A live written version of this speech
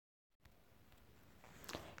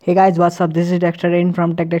Hey guys, what's up? This is Dexter Rain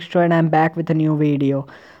from Tech Dexter and I'm back with a new video.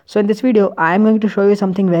 So in this video, I'm going to show you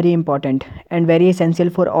something very important and very essential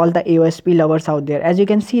for all the AOSP lovers out there. As you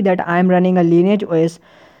can see that I'm running a Lineage OS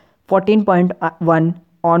 14.1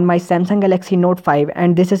 on my Samsung Galaxy Note 5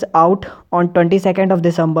 and this is out on 22nd of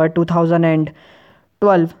December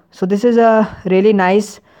 2012. So this is a really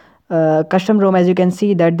nice custom ROM. As you can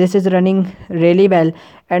see that this is running really well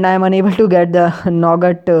and I am unable to get the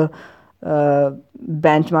Nougat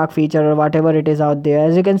benchmark feature or whatever it is out there.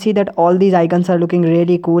 As you can see that all these icons are looking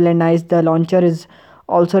really cool and nice. The launcher is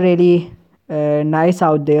also really nice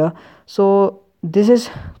out there. So this is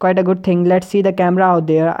quite a good thing. Let's see the camera out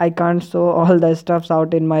there. I can't show all the stuffs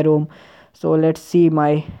out in my room, so let's see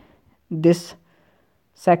my this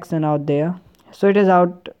section out there. So it is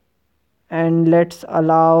out and let's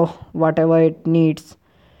allow whatever it needs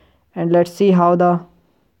and let's see how the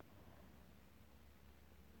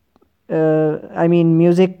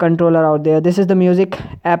music controller out there. This is the music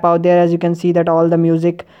app out there. As you can see that all the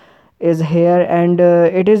music is here and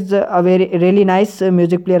it is a very really nice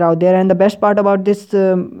music player out there. And the best part about this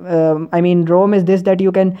ROM is this, that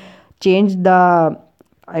you can change the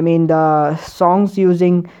songs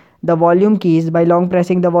using the volume keys by long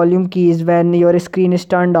pressing the volume keys when your screen is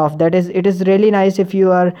turned off. That is, it is really nice if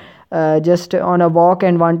you are just on a walk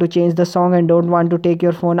and want to change the song and don't want to take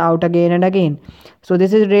your phone out again and again. So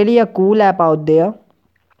this is really a cool app out there.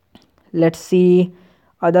 Let's see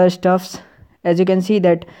other stuffs. As you can see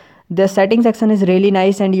that the setting section is really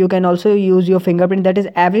nice and you can also use your fingerprint. That is,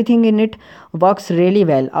 everything in it works really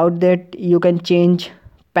well. Out there you can change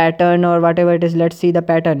pattern or whatever it is. Let's see the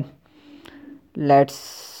pattern. Let's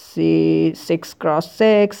see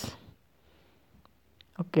 6x6.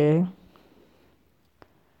 Okay,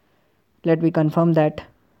 let me confirm that.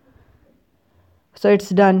 So it's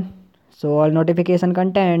done. So all notification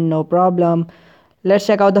content, no problem. Let's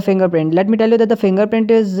check out the fingerprint. Let me tell you that the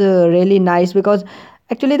fingerprint is really nice because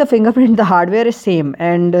actually the fingerprint, the hardware is same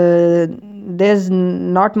and there's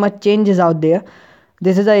not much changes out there.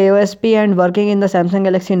 This is a AOSP and working in the Samsung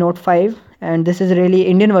Galaxy Note 5 and this is really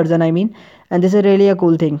Indian version and this is really a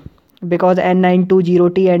cool thing because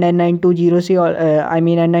N920T and N920C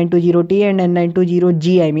N920T and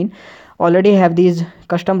N920G already have these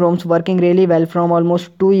custom ROMs working really well from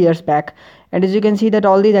almost 2 years back. And as you can see that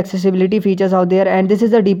all these accessibility features out there, and this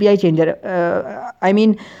is the DPI changer.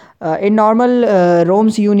 In normal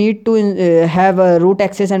ROMs you need to have root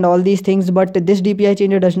access and all these things, but this DPI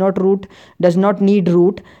changer does not need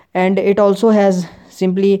root, and it also has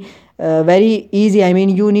simply very easy.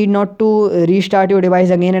 You need not to restart your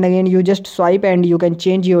device again and again. You just swipe and you can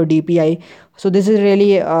change your DPI. So this is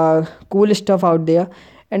really cool stuff out there.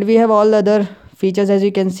 And we have all the other features. As you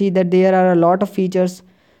can see that there are a lot of features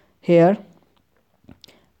here: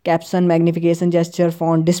 caption, magnification, gesture,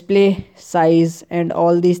 font, display size, and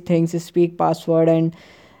all these things, speak password, and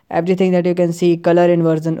everything that you can see. Color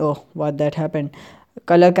inversion, oh what that happened,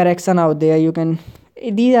 color correction out there. You can,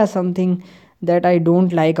 these are something that I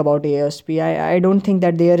don't like about AOSP. I don't think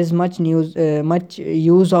that there is much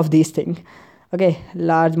use of these things. Okay,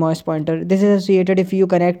 large mouse pointer. This is associated if you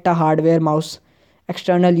connect a hardware mouse,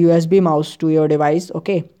 external USB mouse to your device.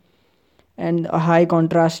 Okay, and a high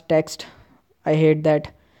contrast text, I hate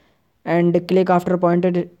that. And click after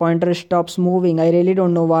pointer stops moving. I really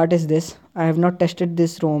don't know what is this. I have not tested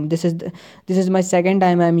this ROM. This is my second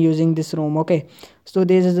time I'm using this ROM. Okay, so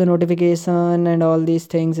this is the notification and all these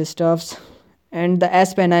things stuffs. And the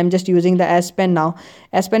S Pen, I'm just using the S Pen now.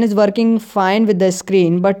 S Pen is working fine with the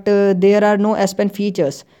screen, but there are no S Pen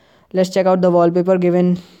features. Let's check out the wallpaper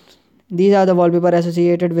given. These are the wallpaper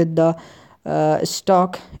associated with the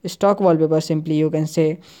stock wallpaper, simply you can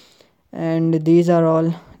say. And these are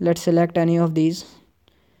all. Let's select any of these.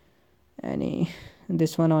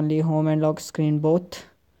 This one only, home and lock screen both.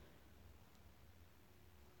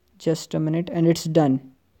 Just a minute and it's done.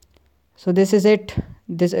 So this is it.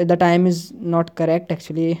 The time is not correct,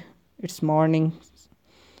 actually it's morning.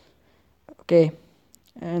 Okay,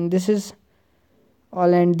 and this is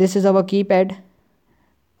all, and this is our keypad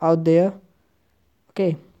out there.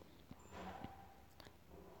 Okay,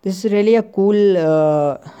 this is really a cool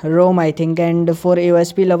ROM, I think, and for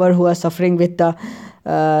AOSP lover who are suffering with the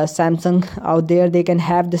Samsung out there, they can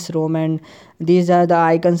have this ROM. And these are the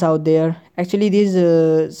icons out there. Actually these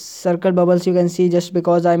circle bubbles you can see just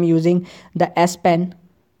because I'm using the S Pen.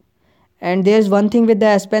 And there's one thing with the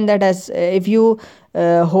S Pen, that as if you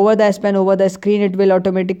hover the S Pen over the screen, it will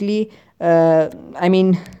automatically it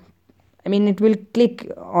will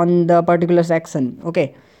click on the particular section.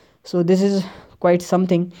 Okay, so this is quite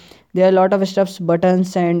something. There are a lot of stuffs,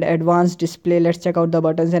 buttons and advanced display. Let's check out the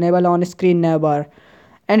buttons. Enable on screen navbar,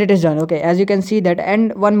 and it is done. Okay, as you can see that.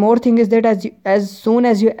 And one more thing is that as soon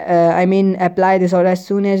as you I mean apply this, or as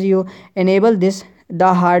soon as you enable this,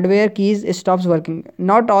 the hardware keys stops working.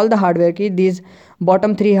 Not all the hardware keys, these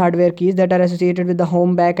bottom three hardware keys that are associated with the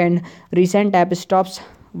home, back and recent tab stops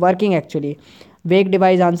working actually. Wake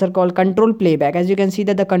device, answer call, control playback. As you can see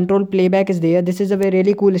that the control playback is there. This is a very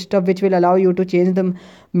really cool stuff which will allow you to change the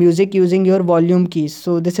music using your volume keys.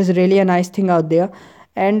 So this is really a nice thing out there.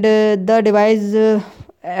 And the device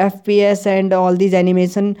fps and all these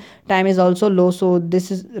animation time is also low. So this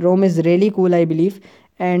is ROM is really cool, I believe.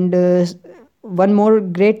 And one more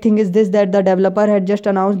great thing is this, that the developer had just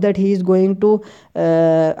announced that he is going to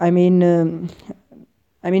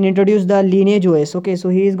introduce the Lineage OS. Okay, so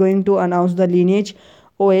he is going to announce the Lineage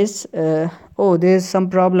OS. Oh, there's some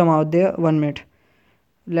problem out there. 1 minute.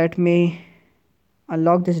 Let me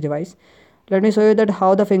unlock this device. Let me show you that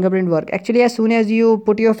how the fingerprint work. Actually, as soon as you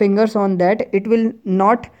put your fingers on that, it will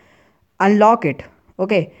not unlock it.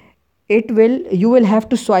 Okay, you will have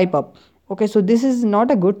to swipe up. Okay, so this is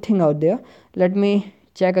not a good thing out there. Let me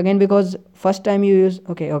check again, because first time you use,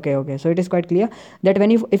 okay, so it is quite clear that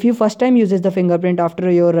when you, if you first time uses the fingerprint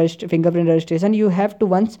after your fingerprint registration, you have to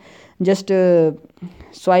once just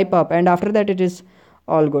swipe up, and after that it is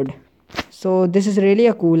all good. So this is really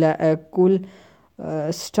a cool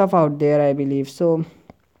stuff out there, I believe. So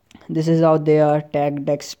this is out there, tag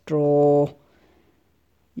dextro.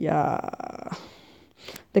 Yeah,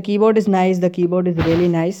 the keyboard is nice, the keyboard is really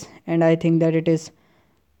nice, and I think that it is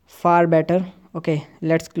far better. Okay,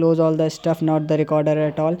 let's close all the stuff, not the recorder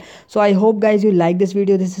at all. So I hope guys you like this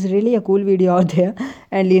video. This is really a cool video out there,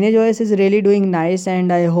 and Lineage OS is really doing nice,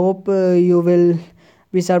 and I hope you will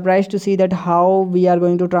be surprised to see that how we are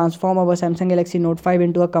going to transform our Samsung Galaxy Note 5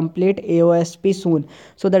 into a complete AOSP soon.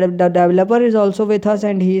 So the developer is also with us,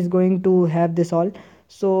 and he is going to have this all.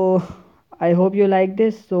 So I hope you like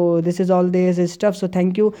this. So this is all this stuff. So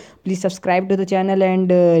thank you. Please subscribe to the channel, and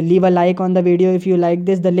leave a like on the video if you like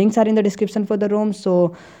this. The links are in the description for the ROM.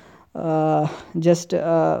 So just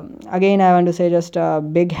again I want to say just a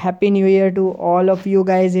big happy new year to all of you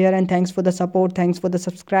guys here, and thanks for the support, thanks for the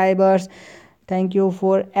subscribers, thank you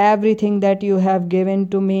for everything that you have given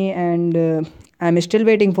to me. And I'm still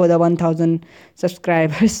waiting for the 1000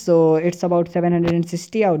 subscribers. So it's about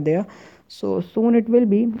 760 out there, so soon it will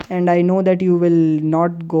be. And I know that you will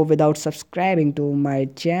not go without subscribing to my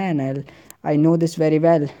channel, I know this very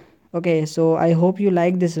well. Okay, so I hope you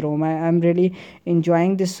like this ROM. I'm really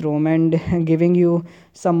enjoying this ROM, and giving you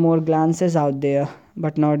some more glances out there,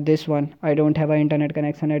 but not this one. I don't have an internet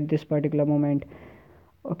connection at this particular moment.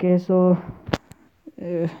 Okay, so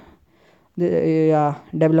uh, the yeah,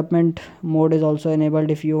 development mode is also enabled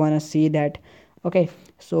if you want to see that. Okay,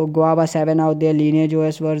 so Guava 7 out there, Lineage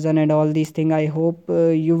OS version, and all these things. I hope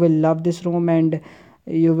you will love this ROM, and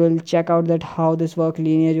you will check out that how this work.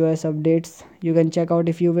 Lineage OS updates you can check out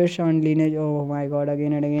if you wish on Lineage. Oh my god,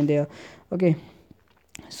 again and again there. Okay,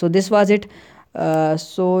 so this was it.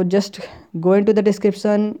 So just go into the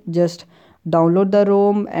description, just download the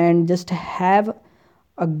ROM, and just have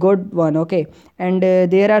a good one. Okay, and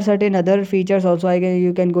there are certain other features also.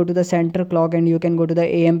 You can go to the center clock, and you can go to the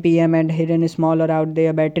AM/PM, and hidden smaller out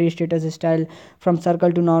there, battery status style from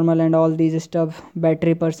circle to normal, and all these stuff,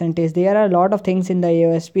 battery percentage. There are a lot of things in the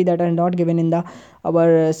AOSP that are not given in the our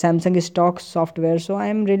Samsung stock software. So I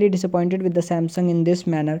am really disappointed with the Samsung in this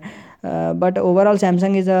manner. But overall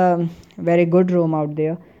Samsung is a very good ROM out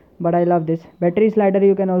there. But I love this battery slider.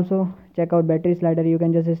 You can also check out battery slider. You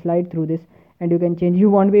can just slide through this, and you can change.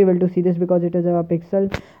 You won't be able to see this because it is a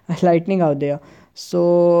pixel lightning out there.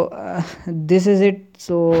 So this is it.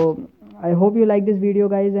 So I hope you like this video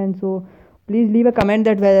guys, and so please leave a comment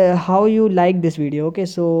that how you like this video. Okay,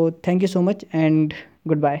 so thank you so much, and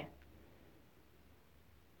goodbye.